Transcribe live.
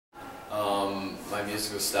My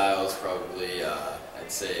musical style is probably,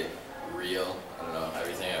 I'd say, real. I don't know,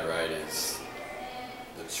 everything I write is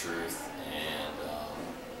the truth, and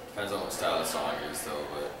depends on what style the song is though,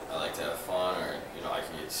 but I like to have fun, or, you know, I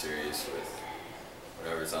can get serious with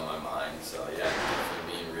whatever's on my mind, so yeah,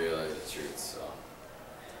 definitely being real is the truth, so.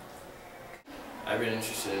 I've been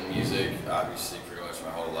interested in music, obviously, pretty much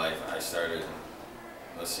my whole life. I started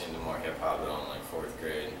listening to more hip-hop in like 4th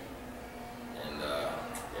grade, and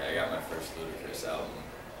yeah, I got my first Ludacris album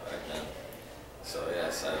back then. So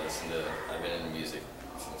yes, I've been into music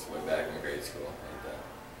since way back in grade school, like that.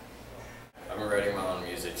 I've been writing my own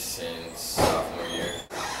music since sophomore year.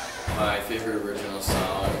 My favorite original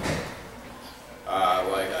song,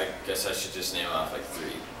 well, I guess I should just name off like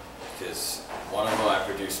 3, because one of them I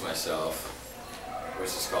produced myself, which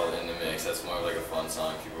is called In The Mix. That's more of like a fun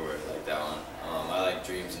song, people would like that one. I like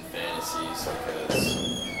Dreams and Fantasies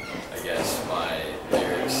because I guess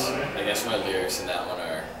my lyrics in that one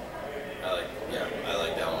are, I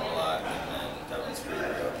like that one a lot, and then that one's pretty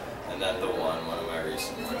real. And then one of my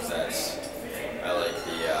recent ones, I like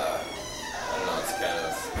the, I don't know, it's kind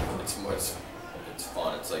of, it's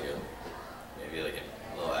fun, it's like maybe like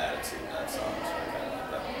a little attitude in that song, so I kind of like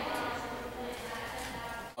that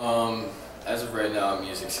one too. As of right now,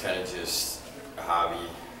 music's kind of just a hobby,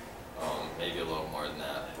 maybe a little more than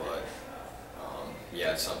that, but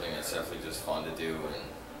yeah, it's something that's definitely just fun to do,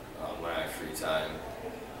 and when I have free time,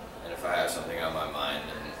 and if I have something on my mind,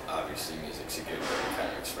 then obviously music's a good way to kind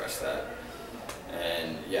of express that.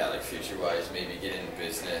 And yeah, like future-wise, maybe get into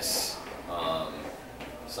business,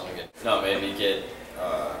 maybe get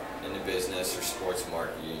into business or sports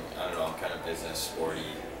marketing. I don't know, I'm kind of business,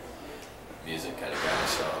 sporty, music kind of guy,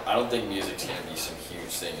 so I don't think music's going to be some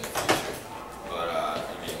huge thing in the future, but I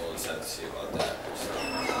mean, we'll just have to see about that. So,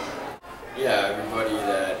 yeah,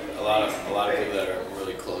 a lot of people that are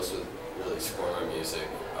really close with really support my music.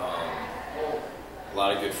 A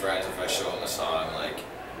lot of good friends, if I show them a song, like,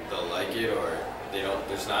 they'll like it, or they don't,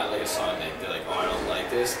 there's not like a song they're like, oh, I don't like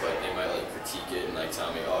this, but they might like critique it and like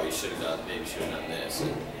tell me, oh, you should have done, maybe you should have done this.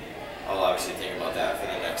 And I'll obviously think about that for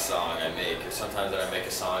the next song I make. Or sometimes when I make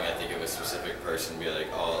a song, I think of a specific person, be like,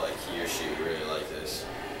 oh, like he or she would really like this.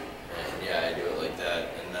 And yeah, I do it like that.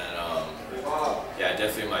 And then, yeah,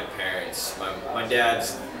 definitely my parents. My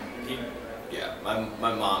dad's,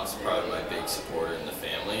 my mom's probably my big supporter in the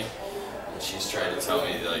family. And she's trying to tell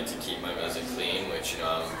me like to keep my music clean, which, you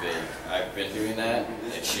know, I've been doing that.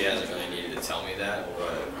 And she hasn't really needed to tell me that,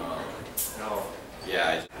 but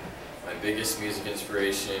yeah. My biggest music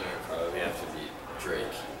inspiration would probably have to be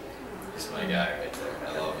Drake. He's my guy right there.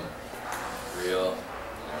 I love him. Real.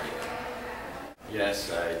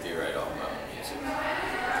 Yes, I do write all my own music.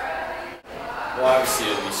 Well, obviously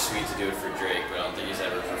it would be sweet to do it for Drake, but I don't think he's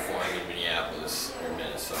ever performed in Minneapolis or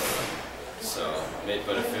Minnesota. So,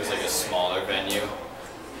 but if it was like a smaller venue,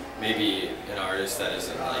 maybe an artist that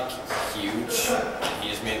isn't like huge,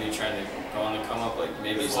 he's maybe trying to go on the come up, like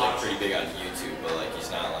maybe he's like pretty big on YouTube, but like he's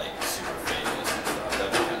not like super famous and stuff.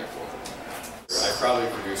 That'd be kind of cool. I probably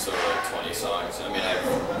produced over like 20 songs. I mean,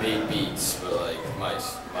 I've made beats, but like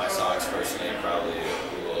my songs personally probably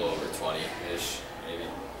a little over 20-ish, maybe.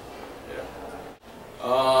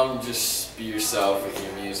 Yeah. Just be yourself with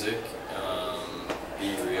your music.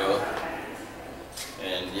 Be real.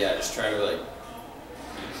 And yeah, just try to like,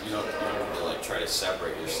 you don't have to like try to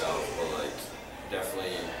separate yourself, but like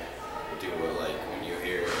definitely do it like when you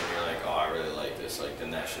hear it and you're like, oh, I really like this, like then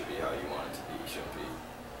that should be how you want it to be. It shouldn't be.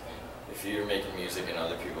 If you're making music and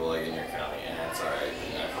other people like and you're kind of like, yeah, it's alright,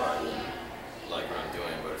 then I probably wouldn't like what I'm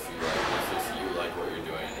doing. But if you like what you're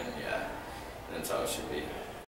doing, then yeah, that's how it should be.